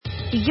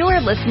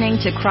You're listening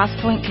to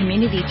Crosspoint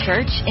Community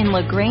Church in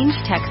Grange,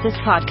 Texas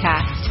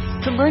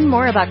podcast. To learn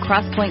more about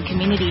Crosspoint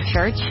Community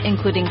Church,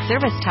 including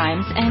service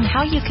times and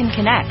how you can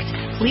connect,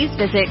 please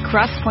visit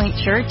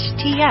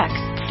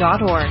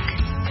crosspointchurchtx.org.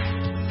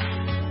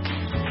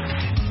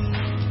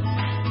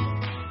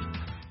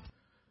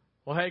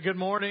 Well, hey, good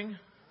morning.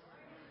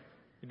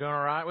 You doing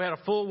all right? We had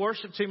a full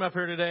worship team up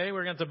here today.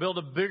 We're going to build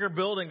a bigger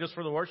building just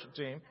for the worship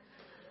team.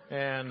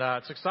 And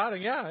it's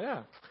exciting.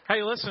 Yeah.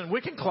 Hey, listen,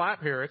 we can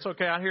clap here. It's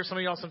okay. I hear some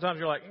of y'all sometimes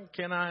you're like,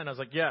 can I? And I was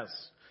like, yes,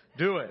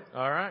 do it.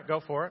 All right,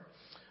 go for it.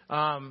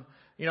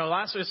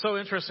 Last week it's so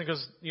interesting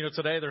because,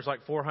 today there's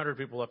like 400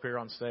 people up here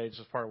on stage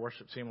as part of the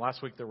worship team.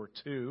 Last week there were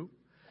 2.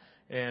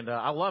 And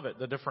I love it,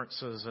 the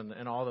differences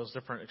and all those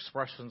different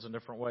expressions and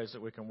different ways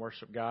that we can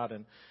worship God.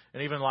 And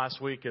even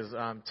last week as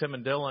Tim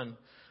and Dylan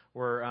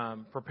were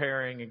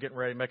preparing and getting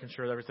ready, making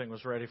sure that everything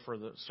was ready for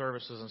the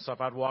services and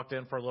stuff, I'd walked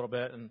in for a little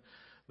bit and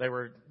they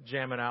were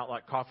jamming out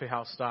like coffee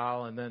house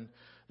style. And then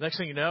next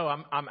thing you know,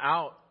 I'm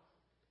out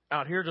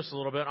here just a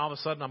little bit. And all of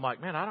a sudden I'm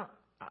like, man,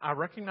 I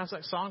recognize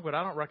that song, but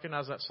I don't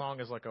recognize that song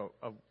as like a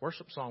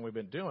worship song we've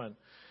been doing.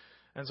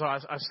 And so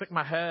I stick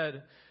my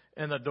head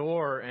in the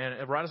door,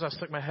 and right as I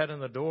stick my head in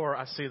the door,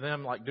 I see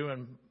them like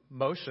doing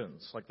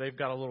motions. Like they've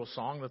got a little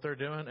song that they're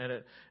doing.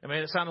 And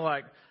it sounded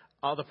like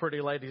all the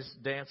pretty ladies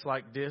dance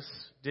like this,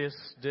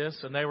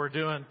 and they were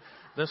doing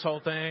this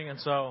whole thing. And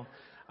so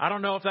I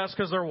don't know if that's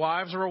because their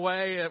wives were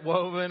away at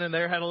Woven and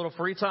they had a little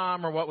free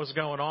time or what was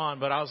going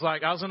on. But I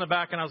was in the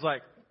back and I was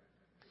like,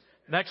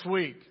 next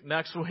week.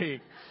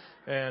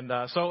 And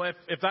so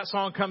if that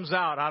song comes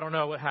out, I don't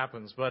know what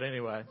happens. But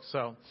anyway,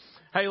 so,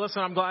 hey,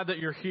 listen, I'm glad that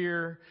you're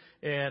here.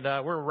 And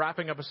we're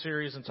wrapping up a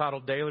series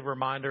entitled Daily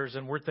Reminders.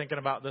 And we're thinking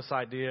about this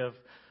idea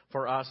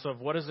for us of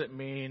what does it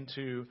mean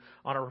to,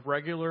 on a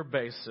regular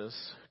basis,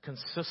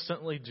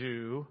 consistently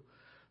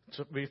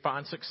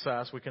find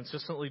success. We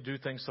consistently do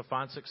things to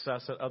find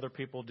success that other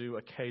people do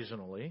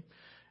occasionally.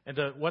 And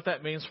what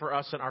that means for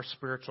us in our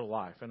spiritual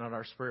life and on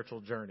our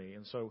spiritual journey.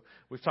 And so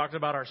we've talked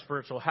about our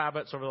spiritual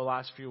habits over the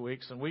last few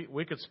weeks. And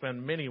we could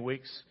spend many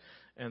weeks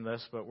in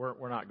this, but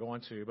we're not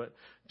going to. But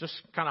just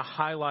kind of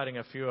highlighting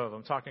a few of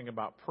them, talking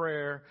about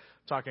prayer,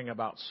 talking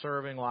about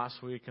serving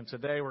last week. And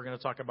today we're going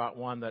to talk about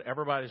one that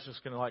everybody's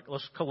just going to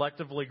let's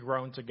collectively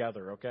groan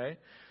together, okay?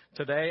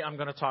 Today I'm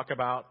going to talk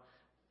about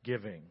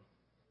giving.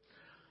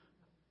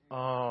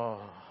 Oh,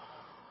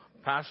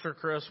 Pastor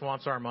Chris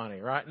wants our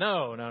money, right?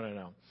 No.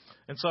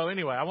 And so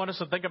anyway, I want us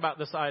to think about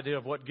this idea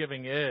of what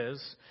giving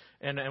is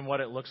and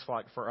what it looks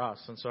like for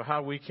us. And so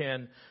how we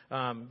can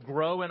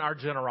grow in our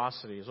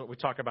generosity is what we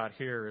talk about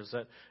here, is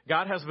that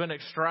God has been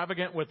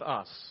extravagant with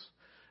us.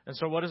 And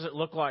so what does it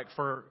look like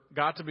for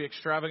God to be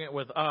extravagant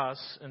with us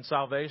in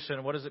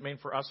salvation? What does it mean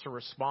for us to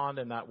respond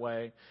in that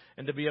way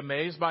and to be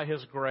amazed by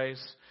His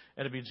grace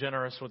and to be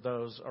generous with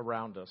those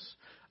around us?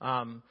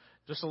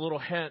 Just a little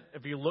hint,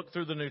 if you look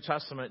through the New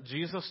Testament,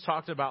 Jesus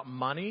talked about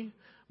money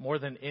more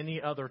than any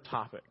other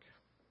topic.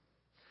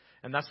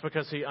 And that's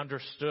because He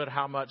understood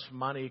how much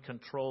money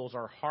controls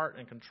our heart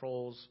and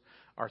controls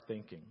our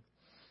thinking.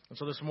 And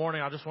so this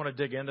morning, I just want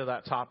to dig into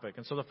that topic.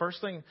 And so the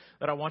first thing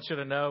that I want you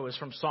to know is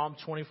from Psalm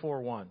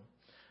 24:1.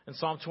 And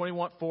Psalm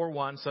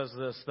 24:1 says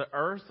this: "The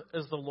earth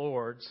is the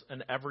Lord's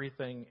and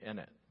everything in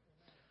it."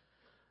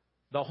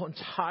 The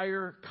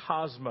entire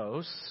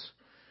cosmos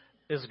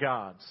is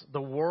God's.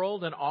 The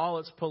world and all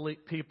its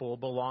people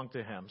belong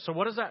to Him. So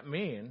what does that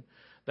mean?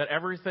 That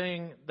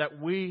everything that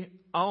we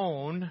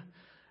own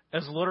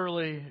is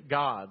literally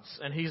God's,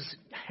 and He's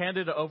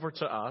handed it over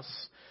to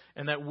us,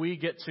 and that we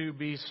get to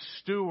be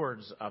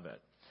stewards of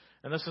it.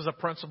 And this is a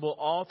principle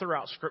all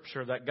throughout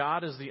Scripture, that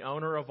God is the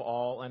owner of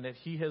all, and that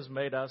He has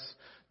made us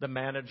the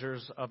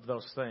managers of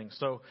those things.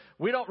 So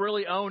we don't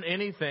really own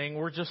anything.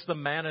 We're just the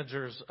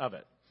managers of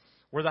it.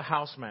 We're the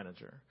house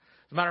manager.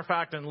 As a matter of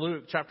fact, in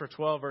Luke chapter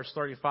 12, verse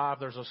 35,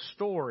 there's a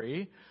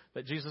story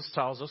that Jesus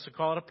tells us. We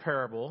call it a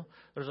parable.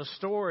 There's a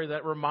story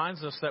that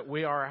reminds us that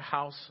we are a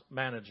house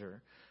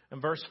manager.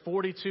 In verse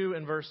 42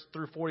 and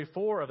through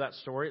 44 of that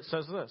story, it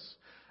says this: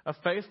 "A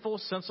faithful,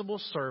 sensible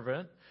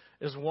servant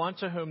is one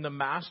to whom the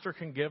master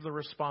can give the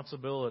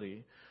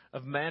responsibility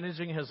of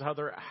managing his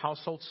other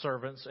household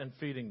servants and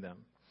feeding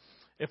them.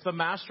 If the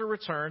master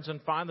returns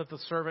and finds that the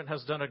servant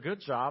has done a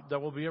good job, there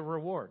will be a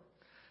reward.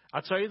 I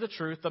tell you the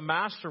truth, the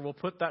master will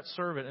put that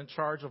servant in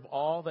charge of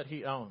all that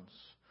he owns."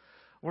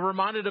 We're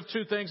reminded of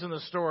 2 things in the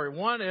story.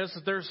 One is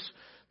that there's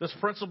this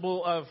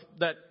principle of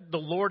that the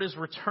Lord is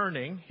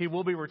returning. He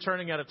will be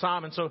returning at a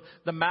time. And so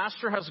the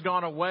master has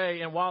gone away.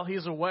 And while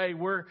He's away,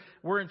 we're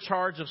in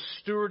charge of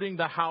stewarding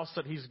the house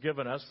that He's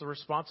given us, the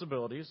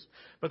responsibilities.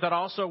 But that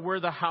also we're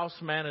the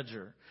house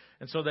manager.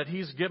 And so that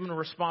He's given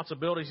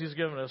responsibilities. He's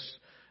given us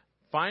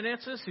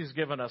finances, He's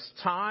given us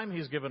time,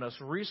 He's given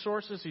us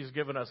resources, He's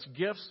given us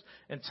gifts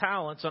and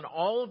talents, and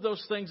all of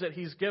those things that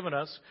He's given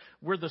us,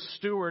 we're the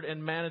steward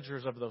and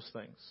managers of those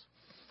things.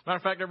 Matter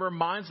of fact, it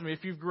reminds me,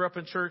 if you grew up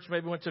in church,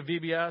 maybe went to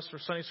VBS or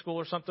Sunday school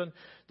or something,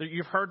 that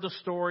you've heard the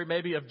story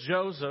maybe of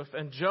Joseph.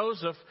 And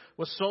Joseph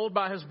was sold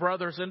by his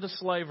brothers into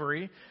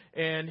slavery,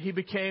 and he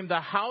became the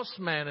house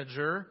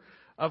manager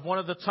of one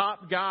of the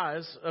top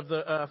guys of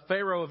the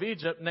Pharaoh of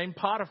Egypt named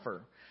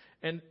Potiphar.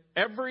 And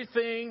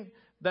everything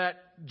that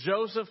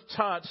Joseph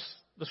touched,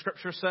 the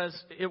scripture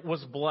says, it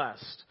was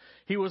blessed.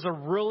 He was a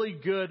really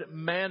good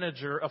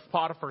manager of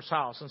Potiphar's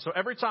house. And so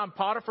every time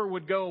Potiphar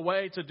would go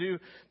away to do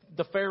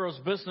the Pharaoh's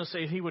business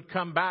and he would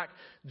come back,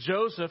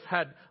 Joseph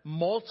had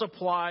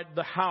multiplied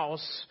the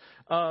house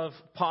of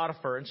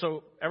Potiphar. And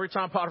so every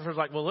time Potiphar's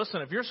like, well,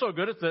 listen, if you're so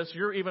good at this,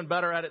 you're even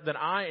better at it than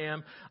I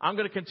am. I'm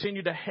going to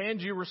continue to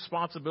hand you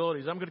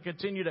responsibilities. I'm going to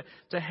continue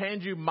to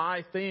hand you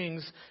my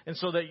things, and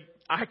so that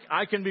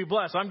I can be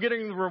blessed. I'm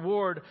getting the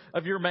reward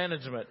of your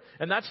management.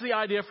 And that's the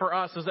idea for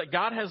us, is that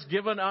God has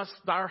given us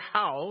our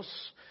house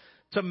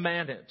to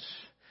manage.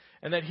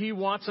 And that He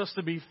wants us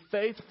to be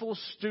faithful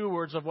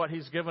stewards of what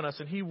He's given us.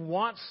 And He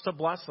wants to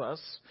bless us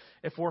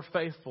if we're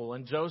faithful.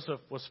 And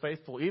Joseph was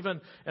faithful. Even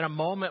in a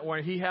moment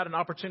where he had an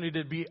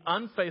opportunity to be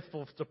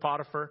unfaithful to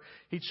Potiphar,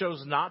 he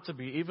chose not to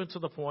be, even to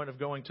the point of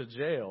going to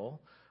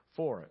jail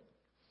for it.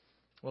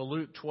 Well,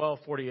 Luke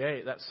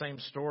 12:48, that same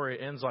story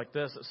ends like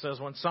this. It says,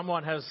 when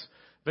someone has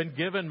been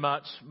given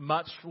much,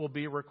 much will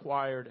be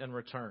required in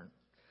return.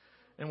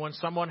 And when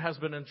someone has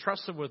been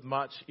entrusted with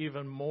much,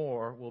 even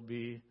more will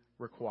be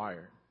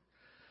required.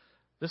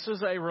 This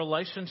is a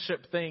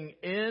relationship thing.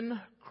 In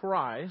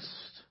Christ,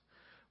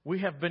 we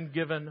have been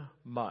given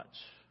much.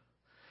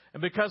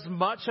 And because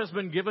much has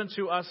been given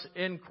to us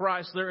in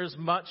Christ, there is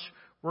much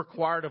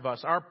required of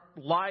us. Our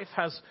life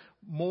has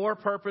more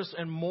purpose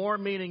and more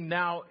meaning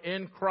now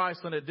in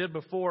Christ than it did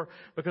before,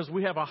 because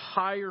we have a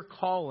higher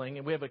calling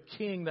and we have a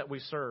king that we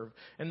serve.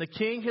 And the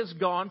king has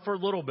gone for a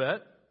little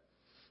bit.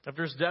 If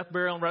there's death,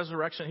 burial, and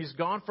resurrection, He's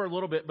gone for a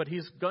little bit, but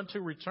He's going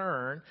to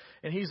return.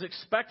 And He's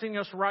expecting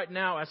us right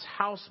now as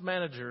house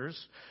managers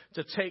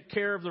to take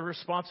care of the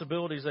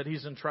responsibilities that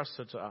He's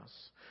entrusted to us.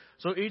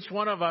 So each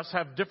one of us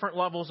have different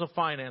levels of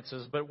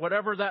finances, but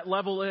whatever that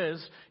level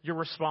is, you're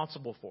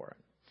responsible for it.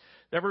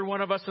 Every one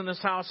of us in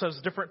this house has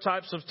different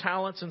types of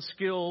talents and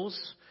skills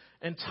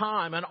and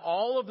time, and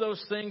all of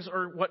those things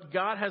are what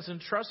God has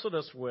entrusted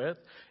us with,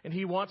 and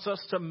He wants us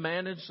to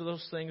manage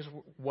those things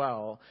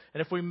well.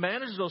 And if we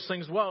manage those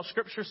things well,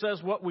 Scripture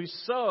says what we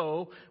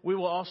sow, we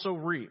will also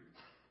reap.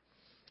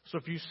 So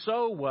if you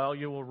sow well,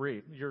 you will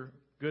reap. You're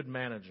a good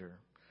manager.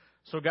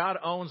 So God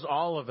owns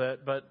all of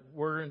it, but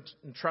we're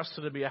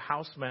entrusted to be a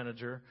house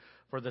manager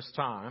for this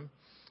time.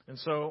 And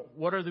so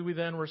what are we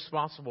then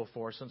responsible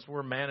for since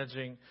we're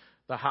managing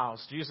the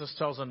house? Jesus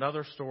tells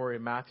another story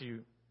in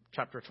Matthew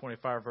chapter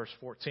 25, verse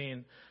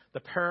 14, the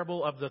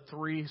parable of the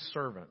three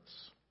servants.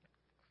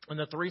 And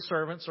the three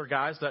servants are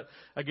guys that,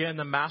 again,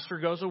 the master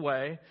goes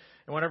away.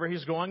 And whenever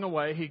he's going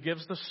away, he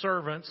gives the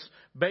servants,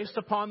 based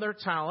upon their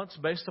talents,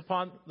 based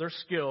upon their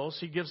skills,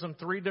 he gives them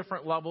three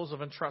different levels of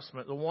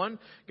entrustment. The one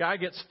guy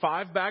gets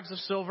 5 bags of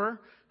silver.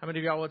 How many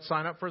of y'all would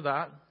sign up for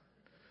that?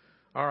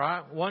 All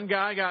right. One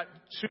guy got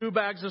 2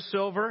 bags of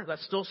silver. That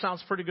still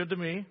sounds pretty good to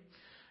me.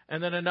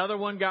 And then another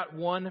one got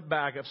 1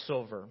 bag of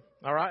silver.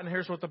 All right, and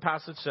here's what the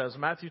passage says.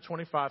 Matthew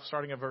 25,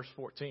 starting at verse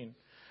 14.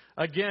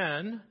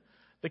 Again,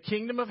 the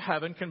kingdom of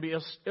heaven can be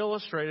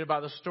illustrated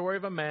by the story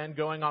of a man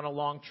going on a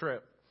long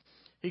trip.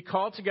 He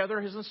called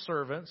together his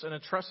servants and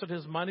entrusted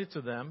his money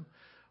to them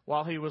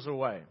while he was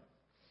away.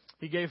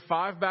 He gave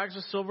 5 bags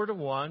of silver to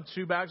one,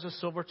 2 bags of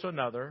silver to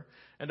another,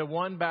 and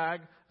 1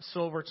 bag of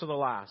silver to the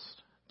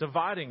last,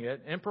 dividing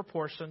it in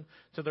proportion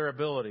to their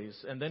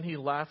abilities. And then he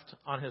left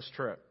on his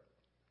trip.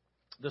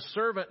 The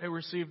servant who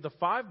received the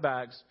 5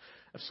 bags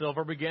of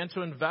silver began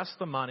to invest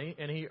the money,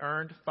 and he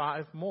earned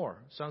 5 more.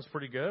 Sounds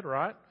pretty good,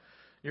 right?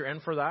 You're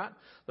in for that.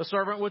 The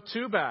servant with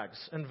 2 bags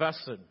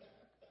invested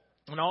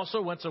and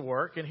also went to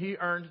work, and he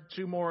earned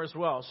 2 more as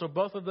well. So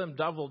both of them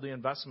doubled the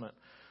investment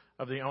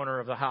of the owner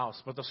of the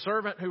house. But the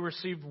servant who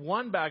received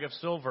 1 bag of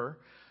silver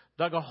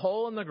dug a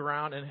hole in the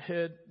ground and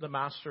hid the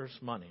master's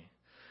money.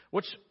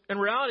 Which, in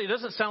reality,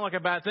 doesn't sound like a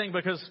bad thing,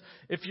 because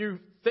if you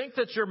think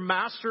that your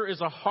master is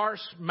a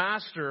harsh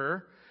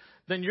master,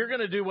 then you're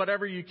going to do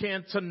whatever you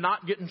can to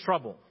not get in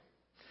trouble.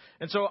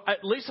 And so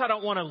at least I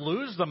don't want to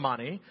lose the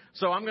money,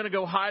 so I'm going to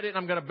go hide it and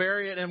I'm going to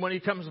bury it. And when he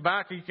comes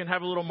back, you can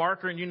have a little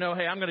marker and you know,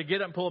 hey, I'm going to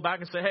get it and pull it back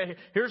and say, hey,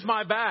 here's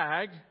my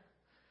bag.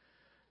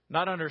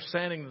 Not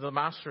understanding that the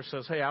master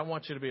says, hey, I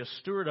want you to be a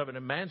steward of it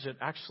and manage it,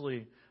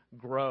 actually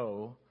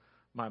grow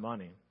my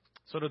money.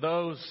 So to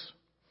those,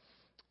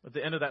 at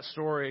the end of that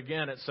story,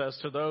 again, it says,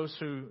 to those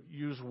who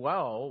use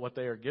well what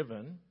they are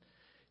given,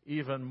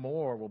 even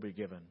more will be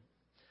given,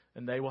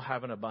 and they will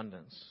have an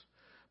abundance.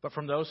 But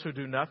from those who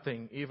do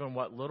nothing, even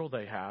what little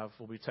they have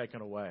will be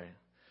taken away.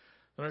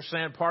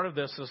 Understand, part of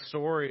this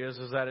story is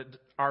that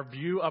our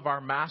view of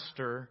our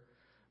master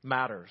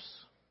matters.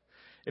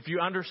 If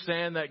you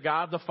understand that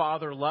God the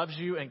Father loves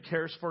you and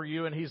cares for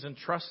you, and He's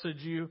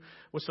entrusted you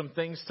with some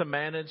things to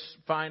manage,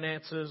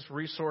 finances,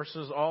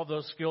 resources, all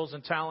those skills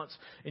and talents,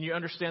 and you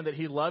understand that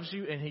He loves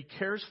you and He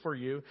cares for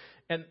you,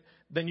 and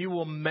then you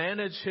will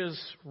manage his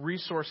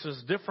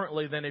resources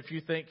differently than if you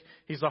think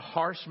he's a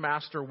harsh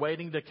master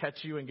waiting to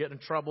catch you and get in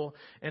trouble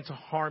and to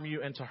harm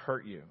you and to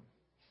hurt you.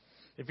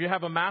 If you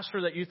have a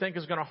master that you think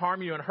is going to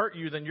harm you and hurt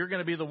you, then you're going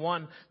to be the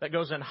one that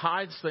goes and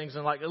hides things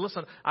and like,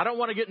 listen, I don't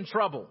want to get in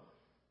trouble.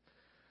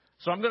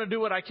 So I'm going to do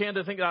what I can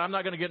to think that I'm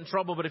not going to get in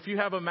trouble. But if you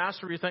have a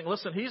master where you think,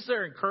 listen, he's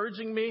there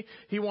encouraging me.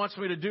 He wants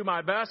me to do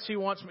my best. He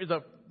wants me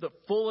the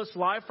fullest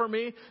life for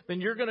me. Then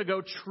you're going to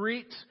go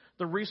treat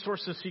the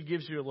resources he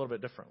gives you a little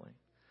bit differently.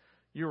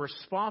 You're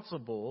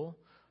responsible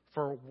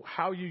for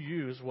how you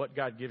use what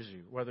God gives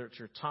you, whether it's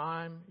your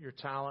time, your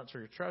talents, or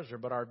your treasure.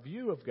 But our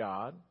view of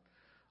God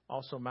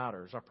also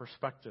matters, our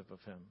perspective of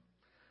him.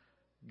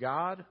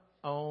 God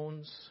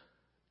owns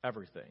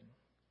everything.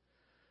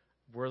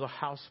 We're the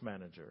house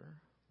manager.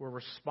 We're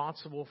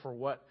responsible for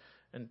what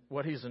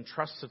he's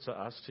entrusted to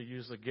us to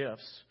use the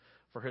gifts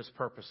for his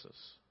purposes.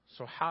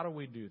 So how do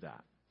we do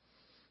that?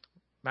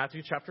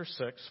 Matthew chapter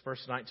 6,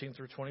 verse 19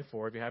 through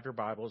 24. If you have your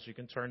Bibles, you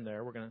can turn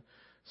there. We're going to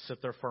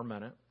sit there for a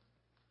minute.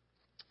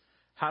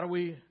 How do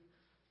we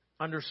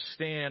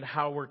understand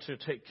how we're to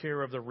take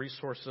care of the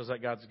resources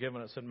that God's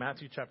given us? In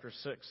Matthew chapter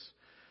 6,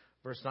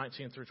 verse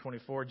 19 through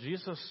 24,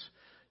 Jesus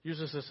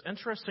uses this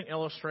interesting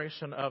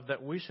illustration of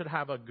that we should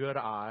have a good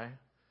eye,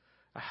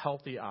 a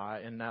healthy eye,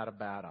 and not a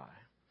bad eye.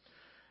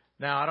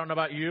 Now, I don't know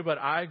about you, but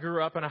I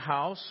grew up in a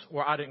house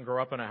where I didn't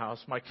grow up in a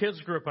house. My kids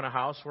grew up in a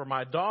house where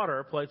my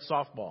daughter played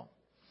softball.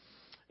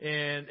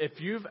 And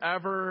if you've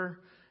ever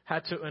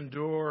had to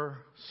endure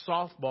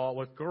softball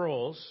with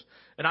girls,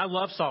 and I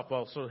love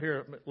softball, so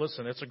here,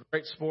 listen, it's a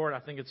great sport. I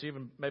think it's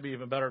maybe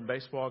even better than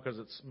baseball because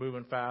it's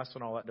moving fast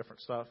and all that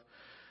different stuff.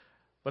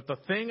 But the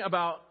thing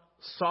about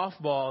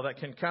softball that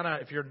can kind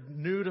of, if you're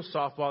new to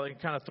softball, that can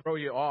kind of throw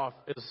you off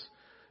is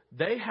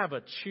they have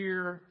a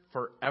cheer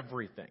for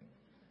everything.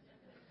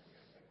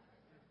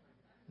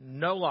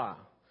 No lie.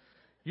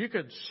 You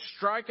could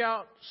strike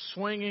out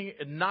swinging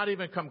and not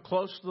even come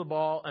close to the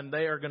ball, and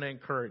they are going to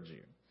encourage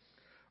you.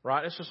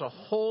 Right? It's just a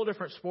whole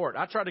different sport.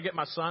 I tried to get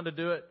my son to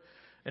do it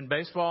in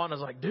baseball, and I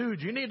was like,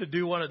 dude, you need to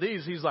do one of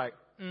these. He's like,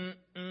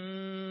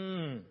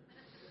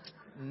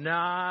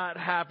 not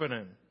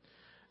happening.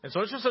 And so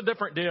it's just a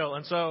different deal.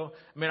 And so,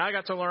 I mean, I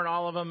got to learn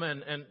all of them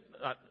and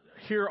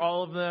hear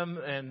all of them.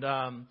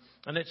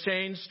 And it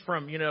changed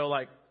from,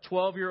 like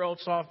 12-year-old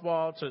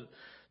softball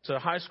to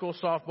high school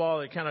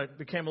softball. It kind of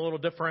became a little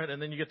different.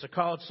 And then you get to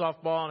college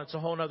softball, and it's a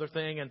whole other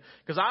thing. And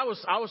because I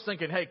was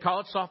thinking, hey,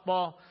 college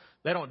softball,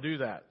 they don't do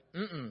that.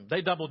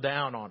 They doubled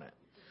down on it.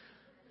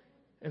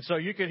 And so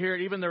you could hear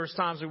it. Even there was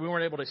times that we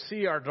weren't able to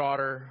see our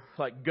daughter,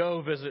 like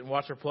go visit and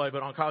watch her play.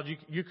 But on college,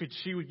 you could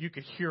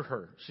hear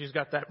her. She's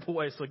got that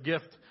voice, the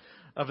gift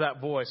of that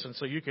voice. And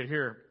so you could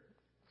hear.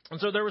 And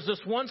so there was this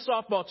one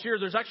softball cheer.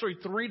 There's actually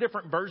 3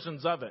 different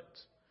versions of it.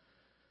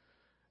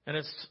 And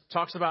it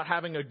talks about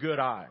having a good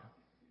eye.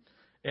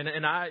 And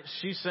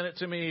she sent it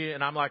to me,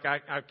 and I'm like,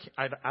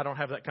 I don't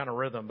have that kind of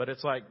rhythm. But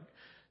it's like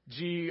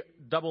GOODEYE,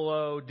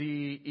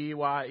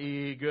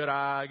 good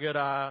eye, good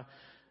eye.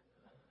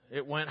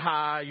 It went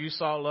high, you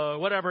saw low,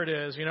 whatever it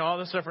is, all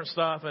this different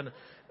stuff. And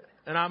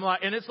I'm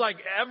like, and it's like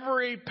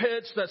every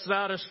pitch that's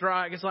not a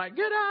strike, it's like,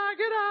 good eye,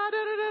 da,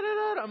 da, da,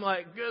 da, da. I'm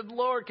like, good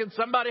Lord, can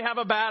somebody have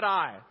a bad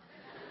eye?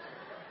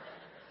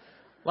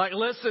 Like,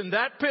 listen,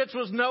 that pitch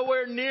was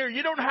nowhere near.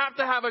 You don't have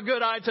to have a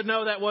good eye to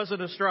know that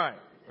wasn't a strike,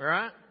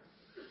 right?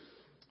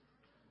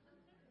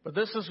 But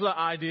this is the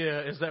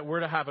idea, is that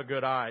we're to have a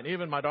good eye. And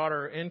even my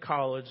daughter in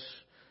college,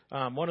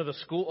 one of the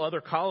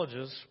other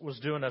colleges was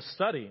doing a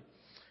study.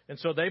 And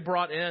so they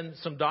brought in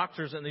some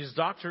doctors, and these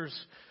doctors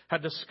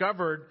had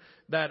discovered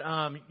that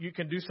you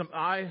can do some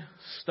eye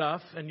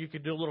stuff, and you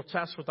can do a little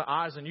test with the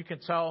eyes, and you can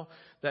tell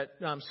that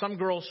some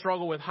girls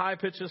struggle with high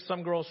pitches,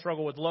 some girls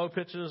struggle with low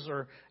pitches,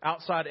 or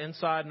outside,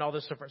 inside, and all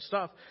this different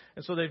stuff.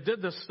 And so they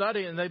did this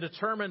study, and they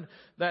determined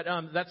that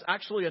that's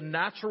actually a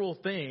natural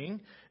thing.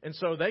 And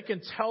so they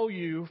can tell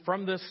you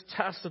from this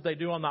test that they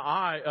do on the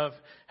eye of,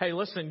 hey,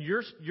 listen,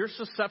 you're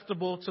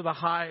susceptible to the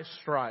high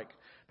strike.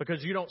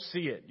 Because you don't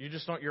see it. You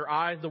just don't, your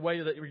eye, the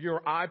way that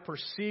your eye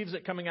perceives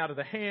it coming out of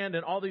the hand,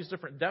 and all these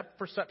different depth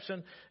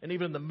perception, and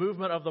even the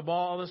movement of the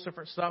ball, all this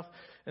different stuff.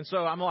 And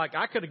so I'm like,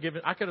 I could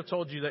have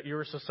told you that you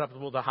were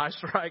susceptible to high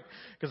strike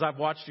because I've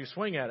watched you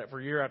swing at it for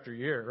year after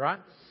year, right?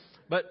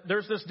 But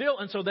there's this deal.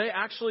 And so they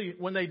actually,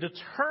 when they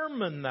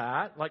determine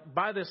that, like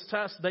by this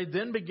test, they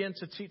then begin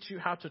to teach you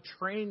how to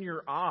train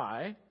your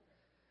eye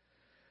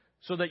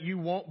so that you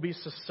won't be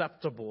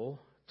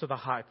susceptible to the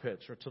high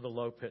pitch or to the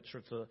low pitch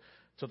or to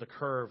the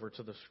curve or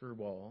to the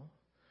screwball,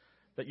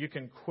 that you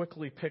can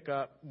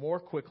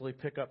more quickly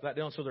pick up that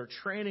deal. And so they're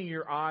training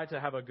your eye to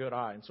have a good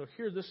eye. And so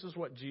here, this is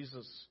what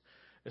Jesus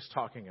is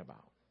talking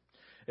about,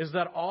 is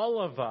that all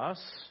of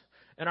us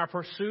in our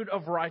pursuit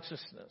of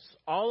righteousness,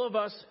 all of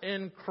us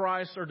in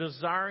Christ are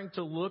desiring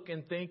to look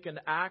and think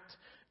and act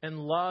and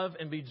love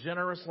and be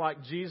generous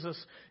like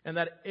Jesus. And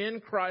that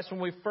in Christ,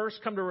 when we first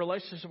come to a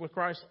relationship with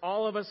Christ,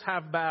 all of us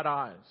have bad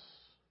eyes.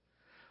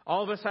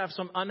 All of us have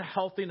some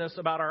unhealthiness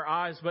about our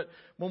eyes, but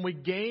when we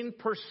gain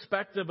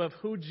perspective of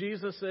who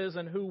Jesus is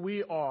and who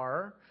we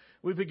are,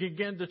 we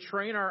begin to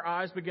train our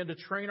eyes, begin to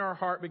train our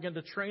heart, begin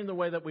to train the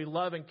way that we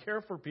love and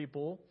care for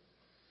people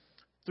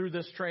through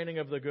this training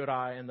of the good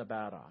eye and the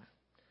bad eye.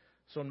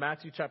 So in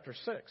Matthew chapter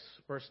 6,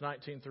 verse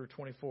 19 through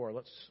 24,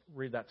 let's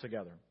read that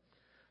together.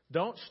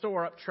 Don't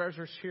store up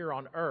treasures here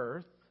on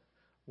earth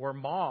where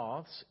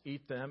moths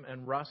eat them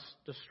and rust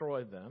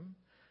destroy them,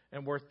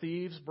 and where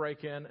thieves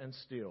break in and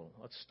steal.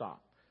 Let's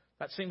stop.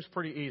 That seems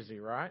pretty easy,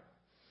 right?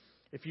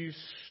 If you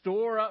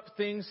store up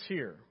things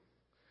here,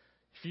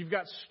 if you've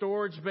got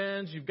storage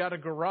bins, you've got a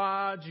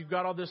garage, you've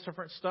got all this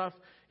different stuff,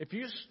 if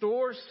you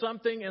store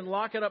something and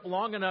lock it up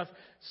long enough,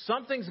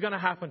 something's going to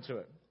happen to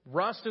it.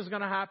 Rust is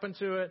going to happen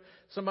to it.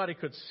 Somebody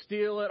could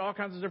steal it, all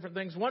kinds of different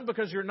things. One,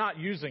 because you're not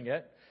using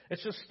it.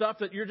 It's just stuff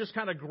that you're just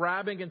kind of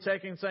grabbing and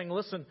taking and saying,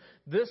 listen,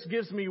 this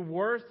gives me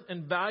worth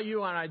and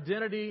value and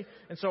identity,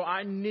 and so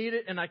I need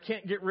it and I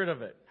can't get rid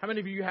of it. How many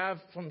of you have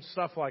some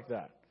stuff like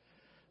that?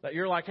 That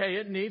you're like, hey,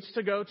 it needs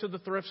to go to the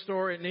thrift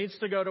store. It needs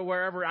to go to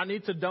wherever. I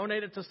need to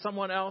donate it to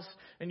someone else,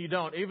 and you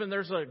don't. Even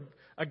there's a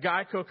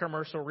Geico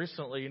commercial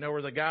recently,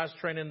 where the guy's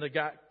training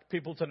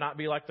people to not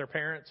be like their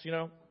parents,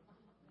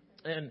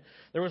 And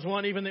there was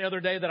one even the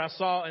other day that I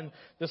saw, and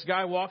this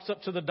guy walks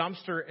up to the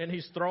dumpster and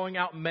he's throwing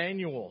out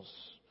manuals.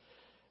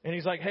 And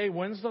he's like, hey,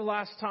 when's the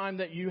last time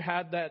that you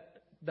had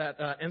that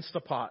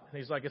Instapot? And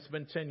he's like, it's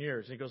been 10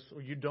 years. And he goes,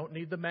 well, you don't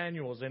need the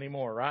manuals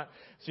anymore, right?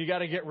 So you got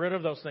to get rid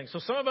of those things. So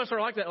some of us are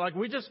like that. Like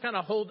we just kind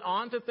of hold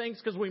on to things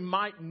because we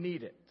might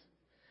need it.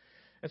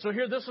 And so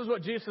here, this is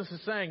what Jesus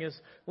is saying is,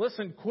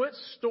 listen, quit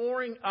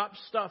storing up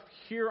stuff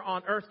here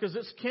on earth because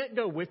this can't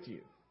go with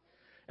you.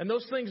 And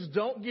those things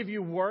don't give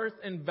you worth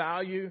and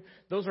value.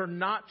 Those are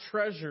not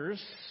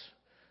treasures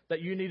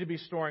that you need to be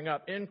storing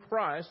up. In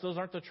Christ, those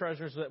aren't the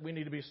treasures that we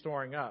need to be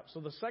storing up. So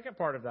the second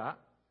part of that,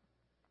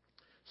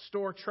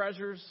 store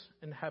treasures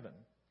in heaven,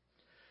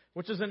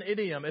 which is an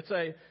idiom. It's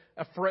a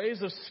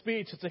phrase of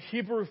speech. It's a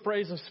Hebrew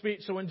phrase of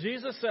speech. So when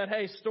Jesus said,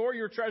 hey, store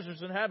your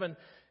treasures in heaven,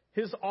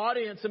 his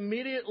audience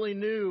immediately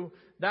knew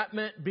that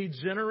meant be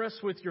generous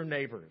with your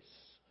neighbors.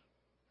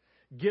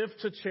 Give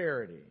to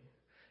charity.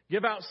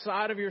 Give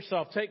outside of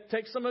yourself.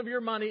 Take some of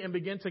your money and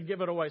begin to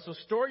give it away. So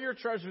store your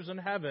treasures in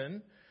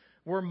heaven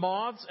where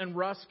moths and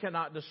rust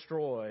cannot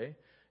destroy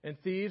and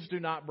thieves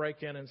do not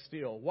break in and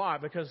steal. Why?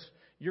 Because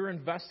you're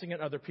investing in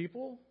other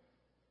people.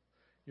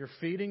 You're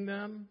feeding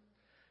them.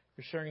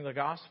 You're sharing the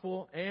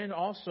gospel. And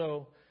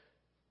also,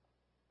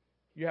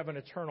 you have an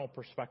eternal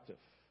perspective.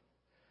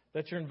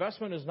 That your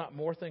investment is not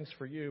more things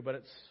for you,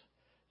 but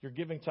you're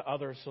giving to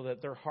others so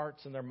that their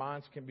hearts and their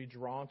minds can be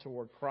drawn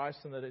toward Christ.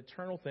 And that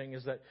eternal thing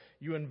is that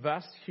you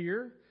invest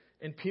here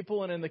in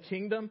people and in the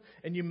kingdom,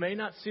 and you may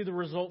not see the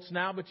results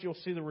now, but you'll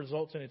see the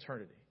results in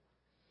eternity.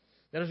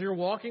 That as you're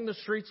walking the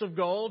streets of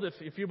gold,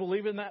 if you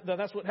believe in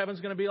that's what heaven's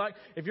going to be like.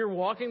 If you're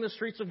walking the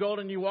streets of gold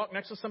and you walk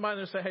next to somebody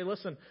and they say, hey,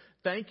 listen,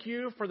 thank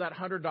you for that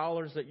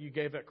 $100 that you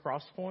gave at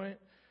Crosspoint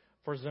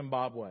for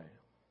Zimbabwe.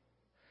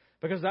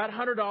 Because that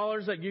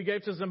 $100 that you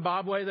gave to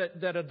Zimbabwe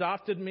that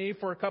adopted me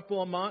for a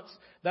couple of months,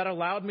 that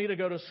allowed me to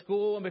go to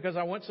school. And because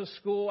I went to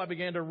school, I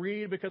began to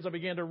read. Because I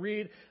began to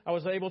read, I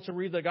was able to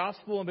read the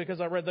gospel. And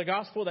because I read the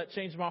gospel, that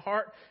changed my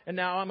heart. And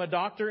now I'm a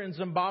doctor in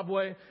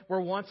Zimbabwe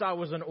where once I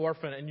was an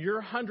orphan. And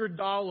your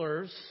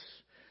 $100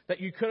 that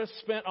you could have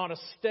spent on a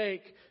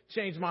steak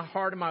changed my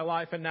heart and my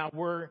life. And now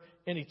we're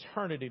in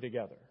eternity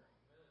together.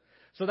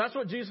 So that's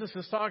what Jesus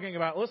is talking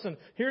about. Listen,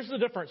 here's the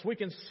difference. We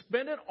can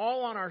spend it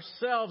all on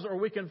ourselves, or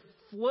we can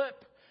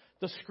flip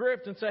the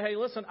script and say, hey,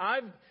 listen,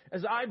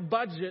 as I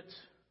budget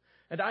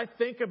and I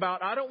think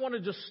about, I don't want to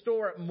just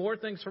store up more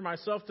things for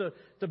myself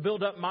to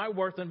build up my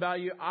worth and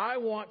value. I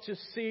want to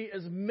see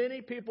as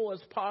many people as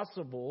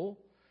possible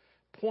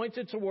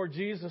pointed toward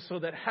Jesus so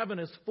that heaven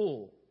is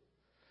full.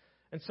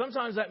 And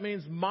sometimes that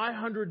means my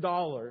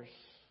 $100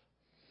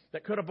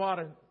 that could have bought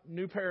a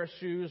new pair of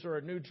shoes or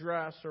a new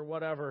dress or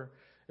whatever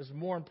is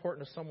more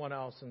important to someone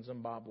else in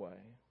Zimbabwe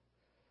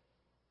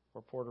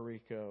or Puerto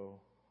Rico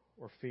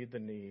or feed the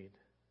need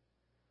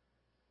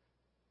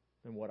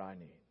than what I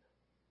need.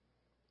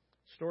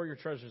 Store your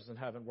treasures in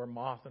heaven where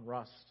moth and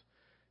rust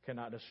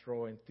cannot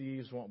destroy and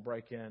thieves won't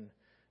break in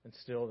and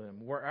steal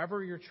them.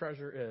 Wherever your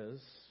treasure is,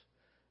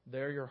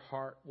 there your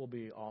heart will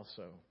be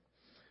also.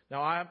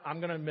 Now, I'm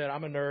going to admit,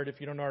 I'm a nerd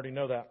if you don't already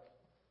know that.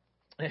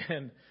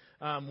 And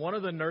one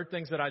of the nerd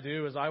things that I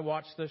do is I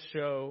watch this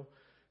show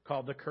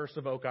called The Curse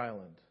of Oak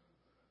Island.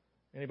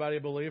 Anybody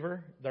a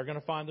believer? They're going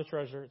to find the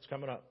treasure. It's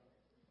coming up.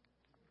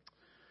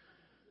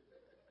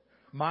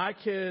 My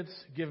kids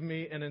give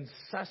me an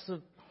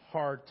incessant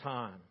hard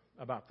time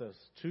about this.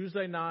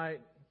 Tuesday night,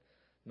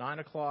 9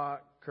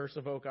 o'clock, Curse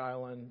of Oak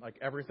Island, like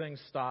everything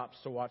stops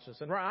to watch this.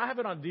 And I have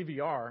it on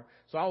DVR,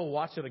 so I will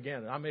watch it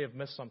again. And I may have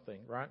missed something,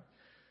 right?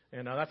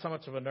 And that's how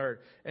much of a nerd.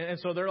 And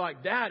so they're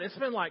like, Dad, it's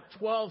been like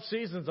 12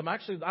 seasons.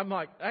 I'm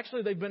like,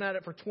 they've been at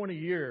it for 20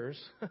 years.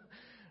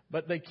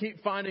 But they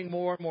keep finding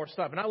more and more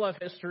stuff. And I love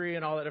history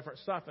and all that different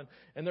stuff.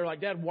 And they're like,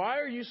 Dad, why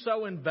are you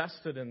so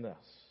invested in this?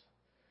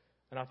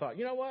 And I thought,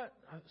 you know what?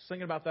 I was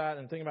thinking about that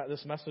and thinking about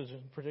this message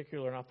in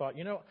particular, and I thought,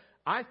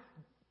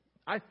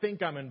 I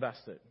think I'm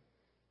invested.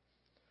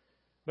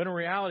 But in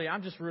reality,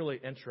 I'm just really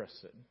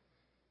interested.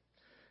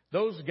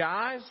 Those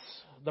guys,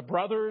 the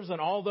brothers and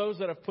all those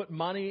that have put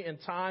money and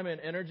time and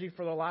energy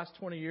for the last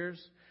 20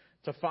 years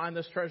to find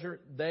this treasure,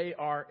 they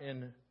are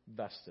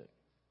invested.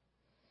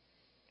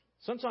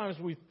 Sometimes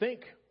we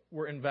think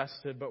we're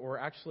invested, but we're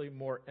actually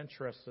more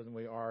interested than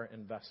we are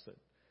invested.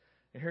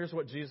 And here's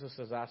what Jesus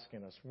is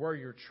asking us. Where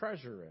your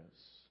treasure is,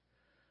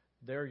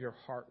 there your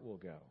heart will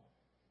go.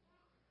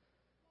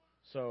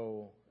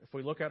 So if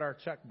we look at our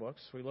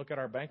checkbooks, we look at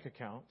our bank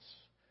accounts,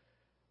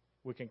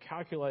 we can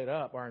calculate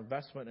up our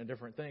investment in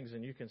different things,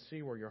 and you can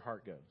see where your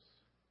heart goes.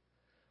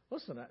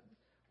 Listen,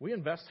 we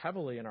invest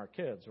heavily in our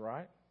kids,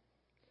 right?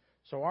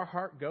 So our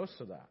heart goes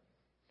to that.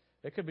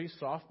 It could be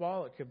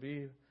softball. It could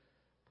be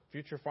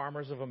Future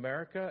Farmers of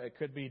America. It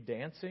could be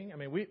dancing. I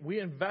mean, we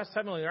invest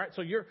heavily, right?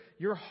 So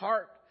your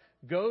heart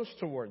goes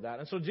toward that.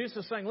 And so Jesus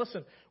is saying,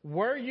 listen,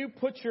 where you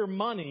put your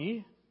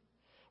money,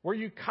 where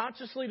you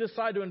consciously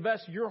decide to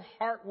invest, your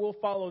heart will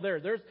follow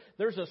there.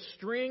 There's a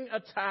string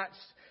attached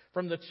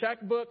from the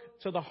checkbook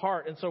to the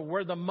heart. And so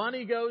where the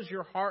money goes,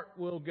 your heart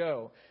will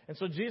go. And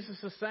so Jesus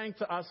is saying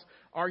to us,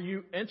 are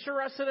you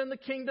interested in the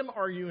kingdom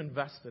or are you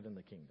invested in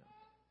the kingdom?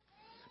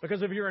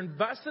 Because if you're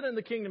invested in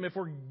the kingdom, if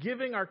we're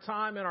giving our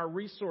time and our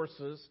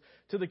resources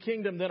to the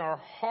kingdom, then our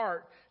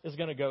heart is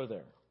going to go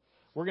there.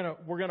 We're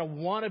going to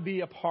want to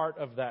be a part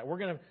of that. We're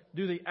going to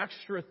do the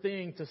extra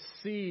thing to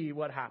see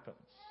what happens.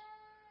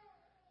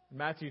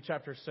 Matthew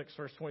chapter 6,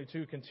 verse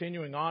 22,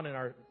 continuing on in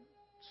our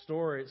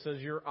story, it says,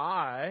 your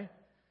eye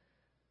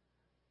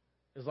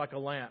is like a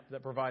lamp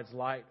that provides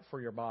light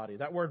for your body.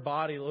 That word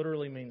body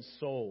literally means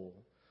soul.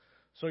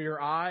 So your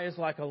eye is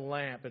like a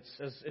lamp. It's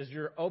as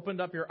you're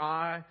opened up your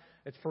eye,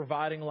 it's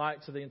providing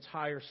light to the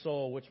entire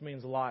soul, which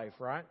means life,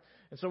 right?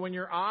 And so when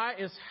your eye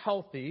is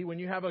healthy, when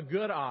you have a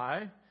good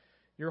eye,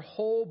 your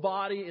whole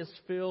body is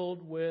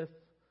filled with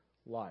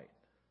light.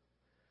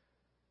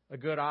 A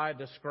good eye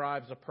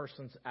describes a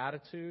person's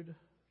attitude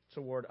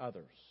toward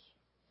others.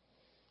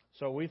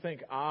 So we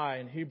think eye,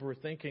 in Hebrew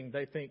thinking,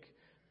 they think,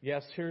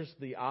 yes, here's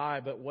the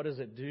eye, but what does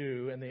it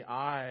do? And the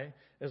eye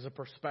is a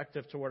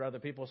perspective toward other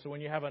people. So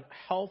when you have a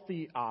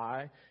healthy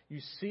eye,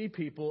 you see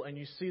people and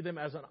you see them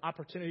as an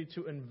opportunity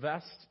to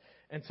invest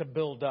and to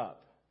build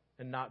up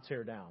and not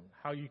tear down.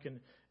 How you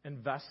can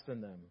invest in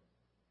them.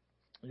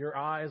 Your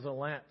eye is a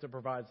lamp that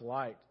provides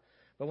light.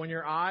 But when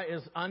your eye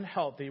is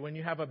unhealthy, when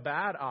you have a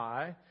bad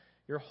eye,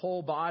 your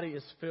whole body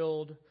is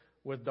filled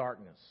with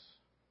darkness.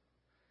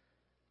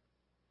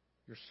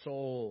 Your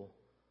soul,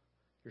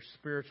 your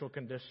spiritual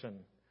condition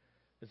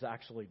is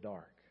actually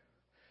dark.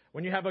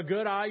 When you have a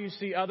good eye, you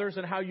see others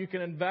and how you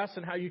can invest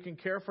and how you can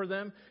care for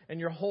them. And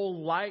your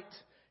whole light,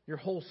 your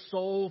whole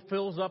soul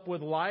fills up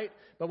with light.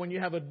 But when you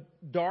have a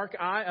dark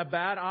eye, a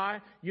bad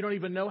eye, you don't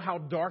even know how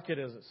dark it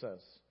is, it says.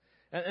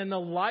 And the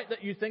light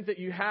that you think that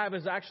you have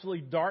is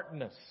actually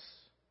darkness.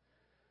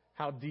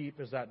 How deep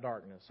is that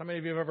darkness? How many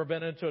of you have ever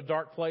been into a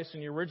dark place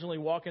and you originally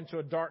walk into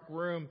a dark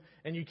room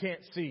and you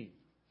can't see?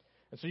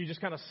 And so you just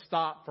kind of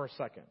stop for a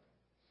second.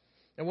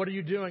 And what are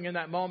you doing in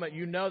that moment?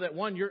 You know that,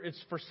 one,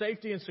 it's for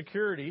safety and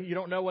security. You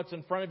don't know what's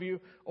in front of you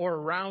or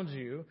around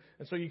you.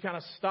 And so you kind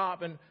of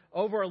stop. And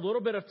over a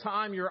little bit of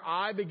time, your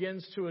eye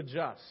begins to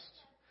adjust.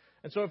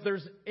 And so if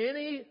there's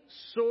any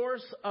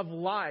source of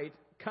light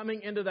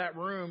coming into that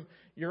room,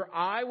 your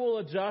eye will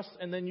adjust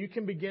and then you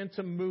can begin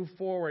to move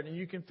forward and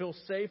you can feel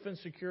safe and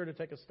secure to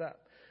take a step.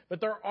 But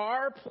there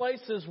are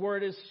places where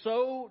it is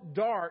so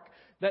dark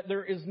that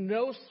there is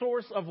no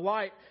source of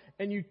light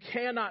and you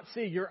cannot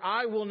see. Your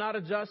eye will not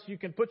adjust. You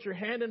can put your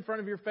hand in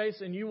front of your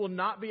face and you will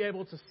not be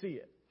able to see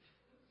it.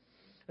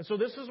 And so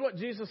this is what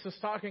Jesus is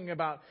talking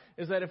about,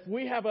 is that if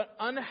we have an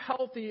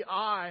unhealthy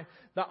eye,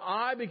 the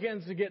eye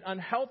begins to get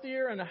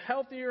unhealthier and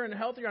healthier and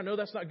healthier. I know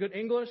that's not good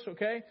English,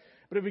 okay?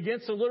 But it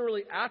begins to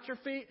literally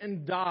atrophy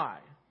and die.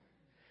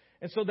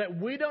 And so that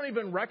we don't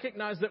even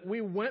recognize that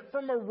we went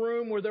from a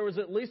room where there was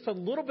at least a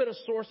little bit of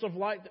source of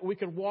light that we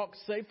could walk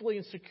safely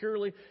and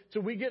securely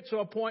till we get to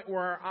a point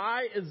where our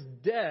eye is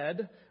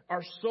dead,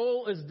 our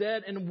soul is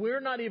dead, and we're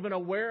not even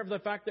aware of the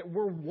fact that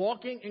we're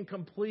walking in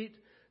complete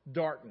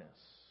darkness.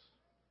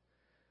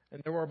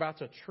 And then we're about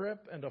to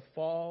trip and to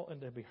fall and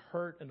to be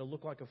hurt and to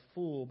look like a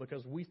fool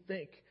because we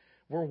think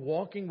we're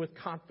walking with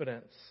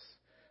confidence.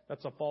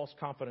 That's a false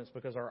confidence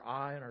because our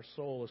eye and our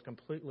soul is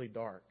completely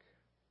dark.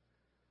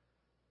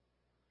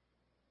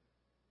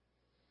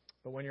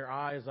 But when your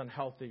eye is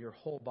unhealthy, your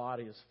whole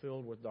body is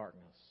filled with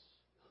darkness.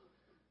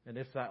 And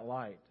if that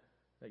light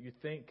that you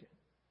think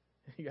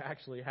you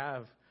actually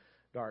have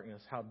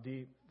darkness, how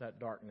deep that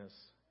darkness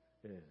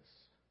is.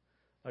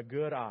 A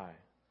good eye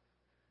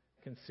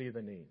can see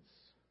the needs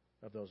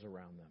of those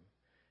around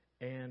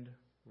them and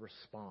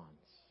responds.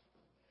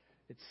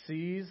 It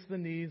sees the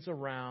needs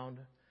around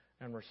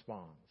and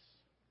responds.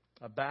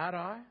 A bad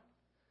eye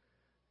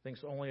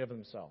thinks only of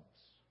themselves.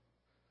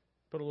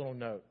 Put a little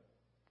note.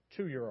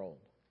 2-year-old.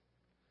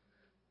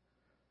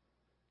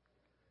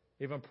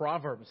 Even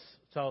Proverbs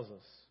tells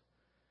us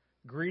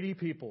Greedy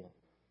people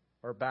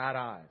are bad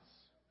eyes.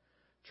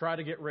 Try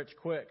to get rich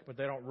quick, but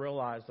they don't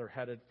realize they're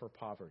headed for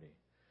poverty.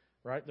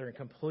 Right? They're in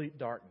complete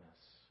darkness.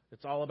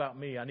 It's all about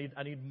me. I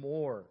need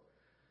more.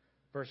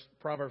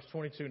 Proverbs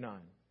 22:9.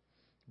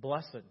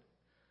 Blessed,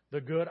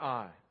 the good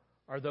eye,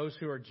 are those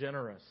who are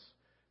generous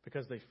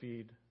because they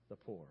feed the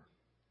poor.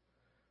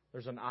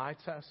 There's an eye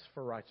test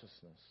for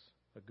righteousness.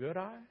 A good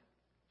eye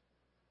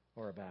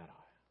or a bad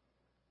eye?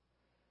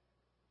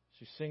 So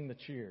you sing the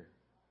cheer.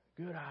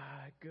 Good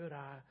eye, good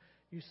eye.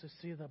 Used to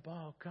see the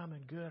ball coming.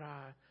 Good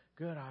eye,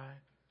 good eye.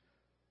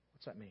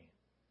 What's that mean?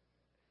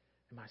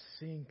 Am I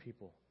seeing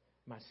people?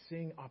 Am I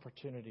seeing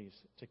opportunities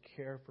to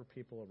care for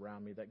people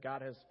around me? That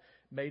God has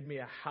made me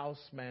a house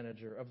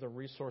manager of the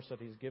resource that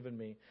He's given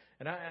me.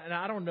 And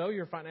I don't know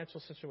your financial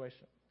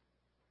situation.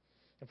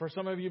 And for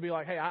some of you, be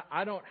like, hey,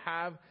 I don't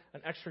have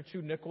an extra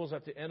 2 nickels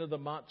at the end of the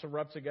month to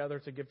rub together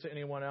to give to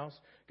anyone else.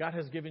 God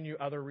has given you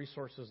other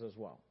resources as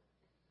well.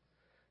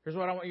 Here's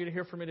what I want you to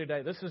hear from me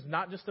today. This is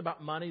not just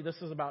about money. This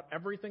is about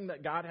everything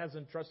that God has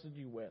entrusted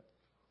you with.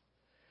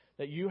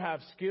 That you have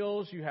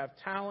skills, you have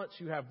talents,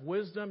 you have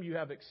wisdom, you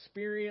have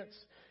experience,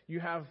 you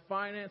have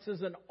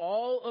finances, and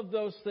all of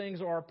those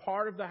things are a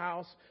part of the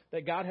house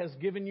that God has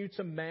given you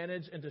to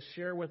manage and to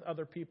share with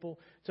other people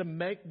to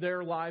make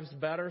their lives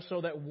better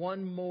so that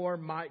one more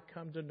might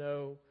come to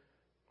know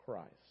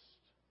Christ.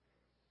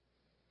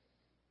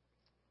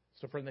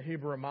 So from the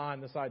Hebrew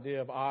mind, this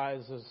idea of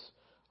eyes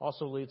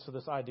also leads to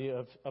this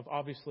idea of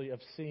obviously of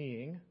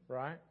seeing,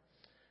 right?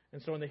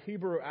 And so in the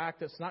Hebrew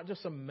act, it's not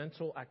just a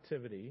mental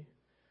activity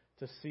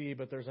to see,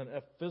 but there's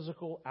a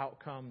physical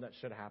outcome that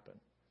should happen.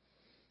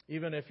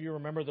 Even if you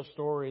remember the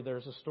story,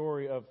 there's a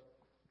story of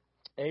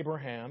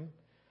Abraham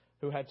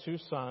who had 2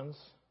 sons,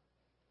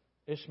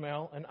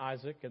 Ishmael and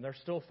Isaac, and they're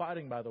still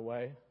fighting, by the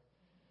way.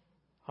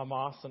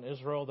 Hamas and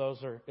Israel,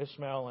 those are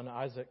Ishmael and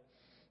Isaac.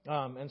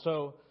 And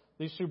so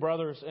these 2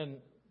 brothers, and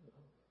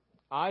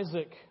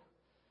Isaac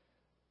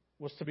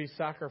was to be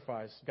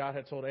sacrificed. God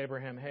had told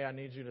Abraham, hey, I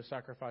need you to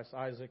sacrifice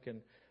Isaac and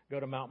go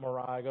to Mount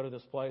Moriah, go to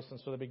this place. And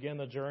so they begin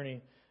the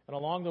journey. And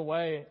along the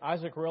way,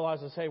 Isaac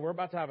realizes, hey, we're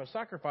about to have a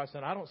sacrifice,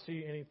 and I don't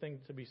see anything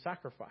to be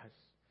sacrificed.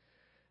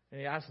 And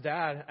he asks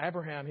Dad,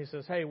 Abraham, he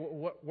says, hey,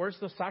 where's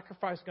the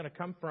sacrifice going to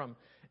come from?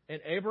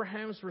 And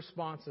Abraham's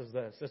response is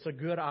this. It's a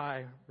good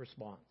eye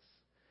response.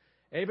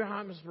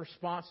 Abraham's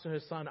response to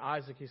his son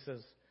Isaac, he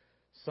says,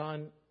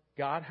 son,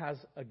 God has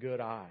a good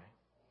eye.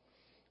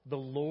 The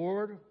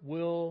Lord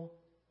will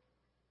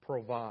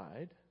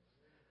provide.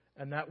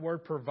 And that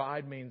word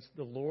provide means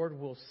the Lord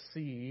will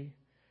see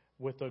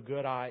with a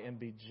good eye and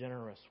be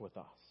generous with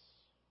us.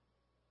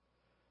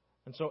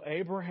 And so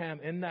Abraham,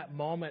 in that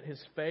moment,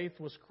 his faith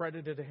was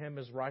credited to him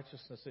as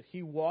righteousness. That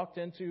he walked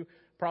into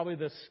probably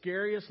the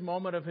scariest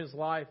moment of his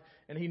life,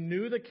 and he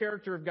knew the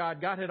character of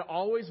God. God had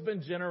always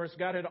been generous.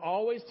 God had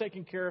always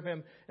taken care of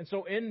him. And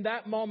so in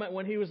that moment,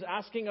 when he was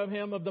asking of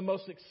him of the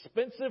most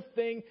expensive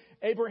thing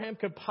Abraham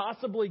could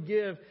possibly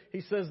give,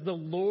 he says, the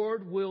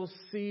Lord will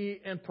see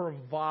and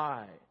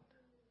provide.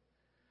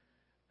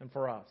 And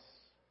for us,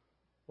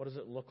 what does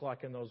it look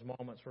like in those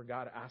moments where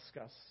God asks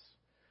us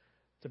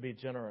to be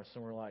generous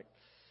and we're like,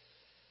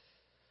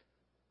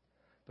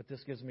 but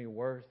this gives me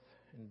worth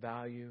and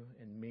value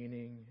and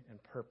meaning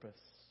and purpose.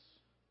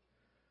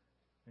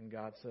 And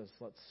God says,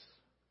 let's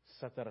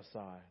set that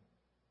aside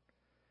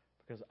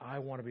because I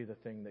want to be the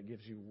thing that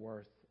gives you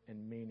worth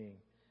and meaning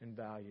and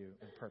value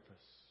and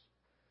purpose.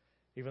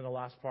 Even the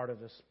last part of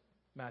this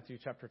Matthew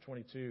chapter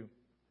 22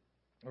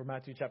 or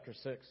Matthew chapter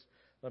 6,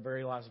 the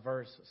very last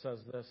verse says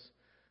this.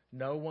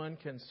 No one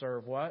can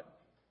serve what?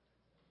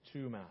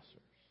 2 masters.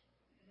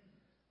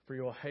 For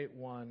you will hate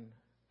one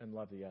and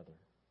love the other.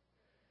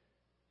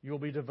 You will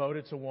be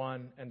devoted to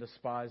one and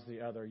despise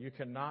the other. You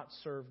cannot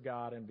serve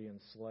God and be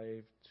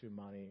enslaved to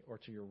money or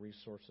to your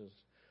resources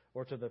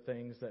or to the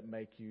things that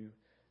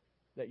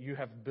you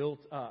have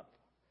built up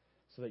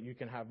so that you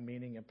can have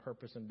meaning and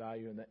purpose and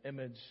value in the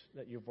image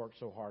that you've worked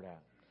so hard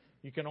at.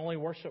 You can only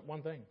worship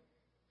one thing.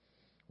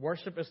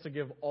 Worship is to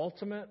give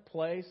ultimate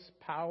place,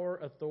 power,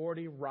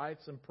 authority,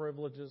 rights, and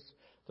privileges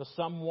to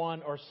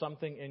someone or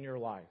something in your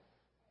life.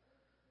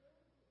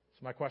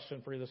 So my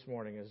question for you this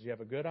morning is, do you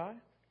have a good eye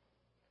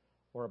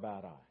or a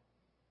bad eye?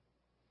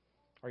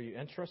 Are you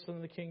interested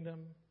in the kingdom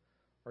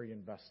or are you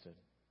invested?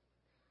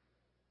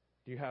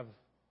 Do you have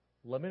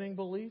limiting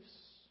beliefs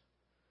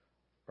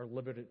or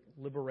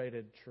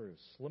liberated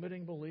truths?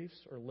 Limiting beliefs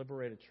or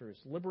liberated truths?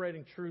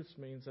 Liberating truths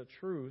means that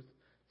truth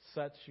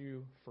sets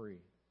you free.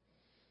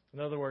 In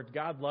other words,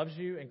 God loves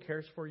you and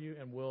cares for you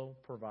and will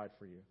provide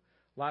for you.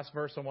 Last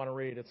verse I want to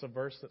read. It's a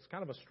verse that's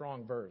kind of a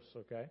strong verse,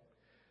 okay?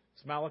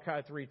 It's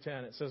Malachi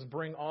 3:10. It says,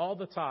 bring all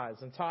the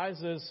tithes. And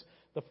tithes is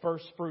the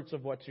first fruits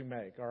of what you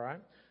make, all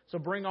right? So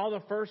bring all the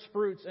first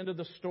fruits into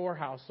the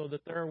storehouse so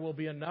that there will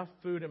be enough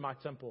food in my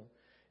temple.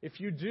 If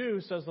you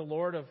do, says the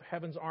Lord of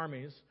heaven's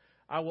armies,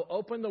 I will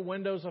open the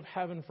windows of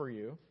heaven for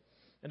you,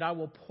 and I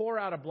will pour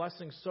out a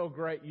blessing so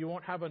great you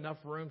won't have enough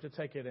room to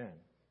take it in.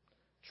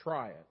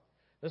 Try it.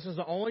 This is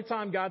the only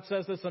time God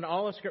says this in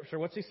all of Scripture.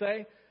 What's He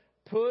say?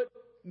 Put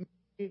me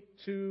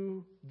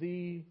to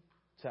the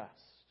test.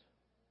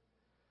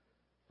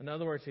 In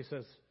other words, he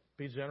says,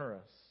 be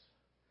generous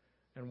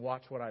and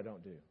watch what I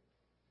don't do.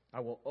 I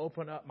will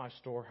open up my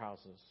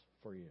storehouses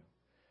for you.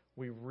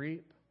 We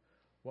reap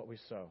what we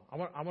sow. I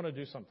want to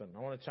do something. I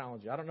want to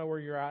challenge you. I don't know where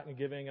you're at in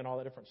giving and all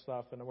that different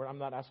stuff. And I'm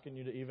not asking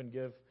you to even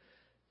give,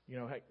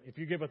 hey, if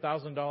you give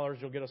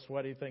 $1,000, you'll get a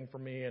sweaty thing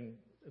from me and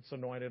it's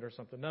anointed or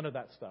something. None of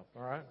that stuff,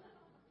 all right?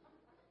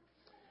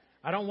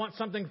 I don't want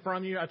something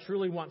from you. I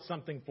truly want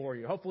something for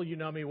you. Hopefully you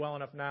know me well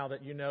enough now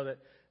that you know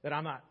that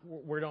I'm not,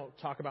 we don't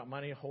talk about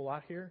money a whole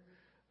lot here.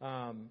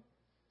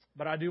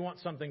 But I do want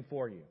something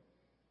for you.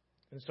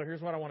 And so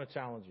here's what I want to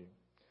challenge you.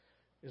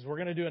 Is we're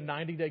going to do a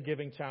 90-day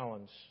giving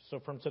challenge.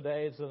 So from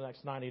today to the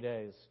next 90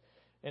 days.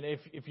 And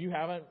if you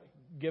haven't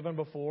given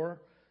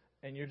before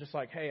and you're just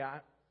like, hey,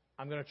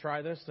 I'm going to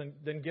try this,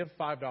 then give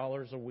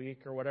 $5 a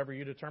week or whatever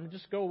you determine.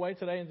 Just go away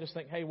today and just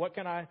think, hey, what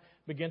can I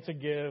begin to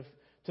give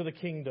to the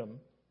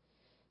kingdom?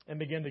 And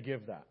begin to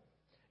give that.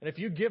 And if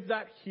you give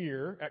that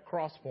here at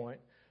Crosspoint,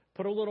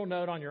 put a little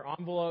note on your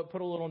envelope,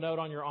 put a little note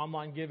on your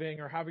online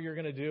giving or however you're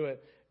going to do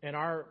it. And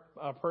our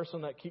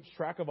person that keeps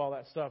track of all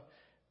that stuff,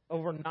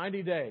 over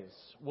 90 days,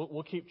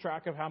 we'll keep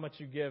track of how much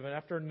you give. And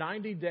after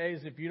 90 days,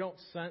 if you don't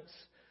sense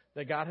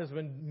that God has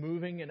been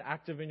moving and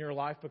active in your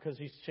life because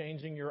He's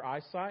changing your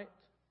eyesight,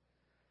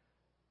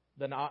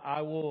 then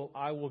I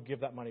will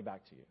give that money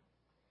back to you.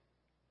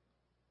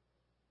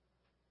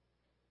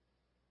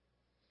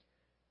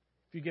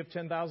 If you give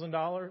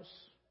 $10,000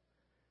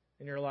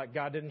 and you're like,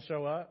 God didn't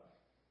show up,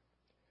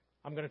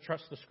 I'm going to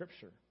trust the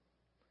Scripture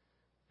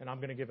and I'm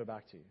going to give it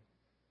back to you.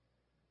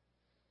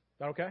 Is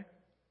that okay?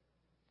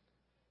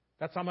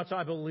 That's how much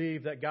I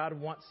believe that God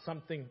wants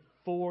something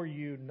for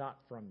you, not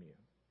from you.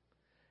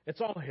 It's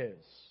all His.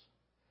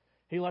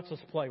 He lets us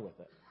play with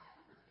it.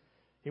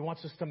 He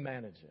wants us to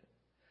manage it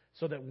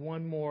so that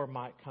one more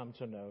might come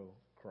to know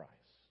Christ.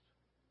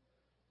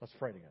 Let's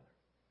pray together.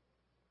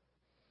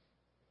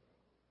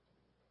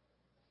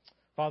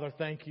 Father,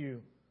 thank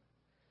you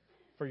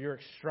for your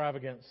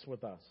extravagance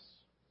with us.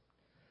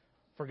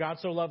 For God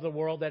so loved the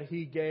world that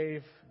He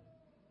gave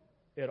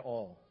it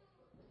all.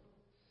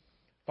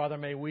 Father,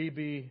 may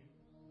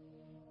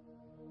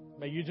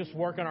you just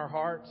work in our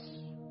hearts.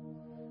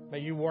 May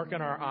you work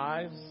in our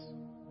eyes.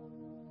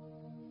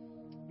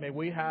 May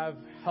we have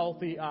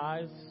healthy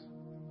eyes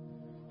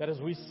that as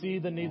we see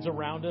the needs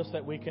around us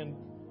that we can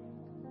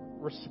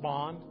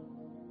respond.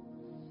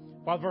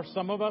 Father, for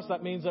some of us,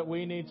 that means that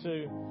we need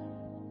to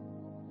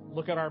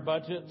look at our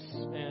budgets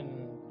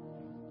and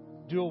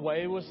do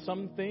away with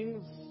some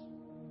things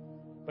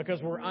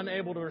because we're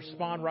unable to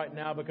respond right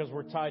now because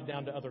we're tied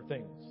down to other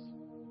things.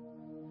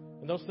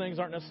 And those things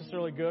aren't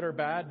necessarily good or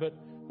bad, but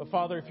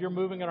Father, if you're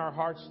moving in our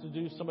hearts to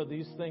do some of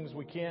these things,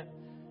 we can't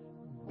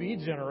be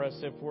generous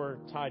if we're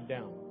tied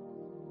down.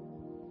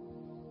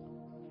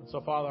 And so,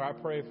 Father, I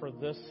pray for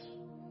this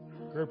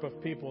group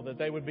of people that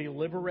they would be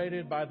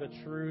liberated by the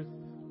truth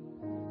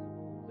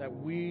that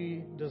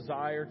we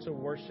desire to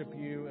worship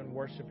you and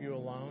worship you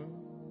alone.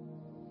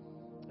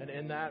 And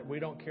in that, we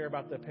don't care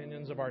about the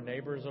opinions of our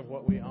neighbors of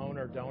what we own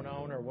or don't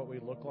own or what we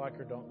look like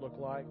or don't look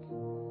like.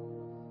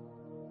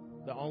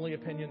 The only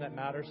opinion that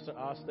matters to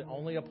us, the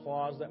only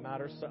applause that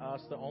matters to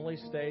us, the only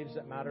stage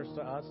that matters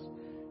to us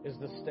is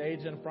the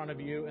stage in front of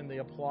you and the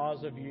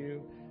applause of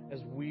you as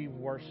we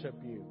worship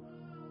you.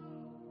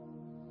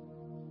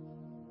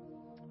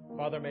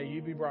 Father, may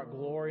you be brought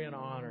glory and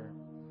honor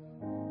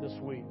this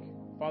week.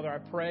 Father, I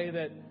pray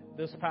that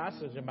this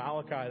passage in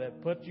Malachi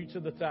that put you to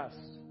the test,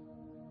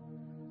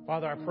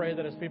 Father, I pray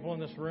that as people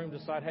in this room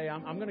decide, hey,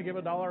 I'm going to give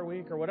 $1 a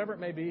week or whatever it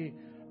may be,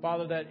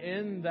 Father, that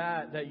in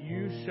that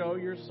you show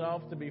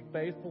yourself to be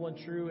faithful and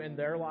true in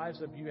their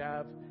lives that you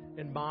have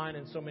in mine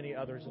and so many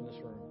others in this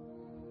room.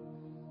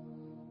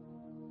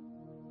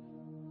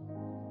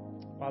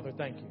 Father,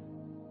 thank you.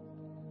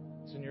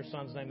 It's in your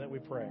Son's name that we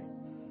pray.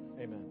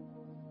 Amen.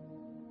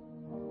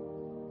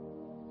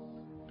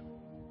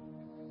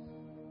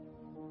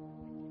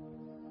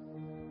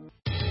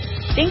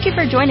 Thank you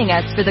for joining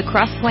us for the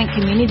Crosspoint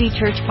Community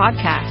Church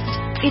podcast.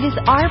 It is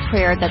our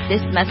prayer that this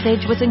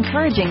message was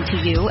encouraging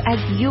to you as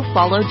you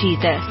follow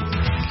Jesus.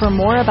 For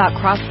more about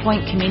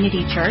Crosspoint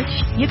Community Church,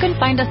 you can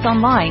find us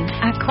online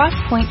at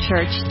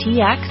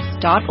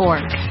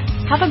crosspointchurchtx.org.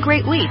 Have a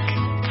great week.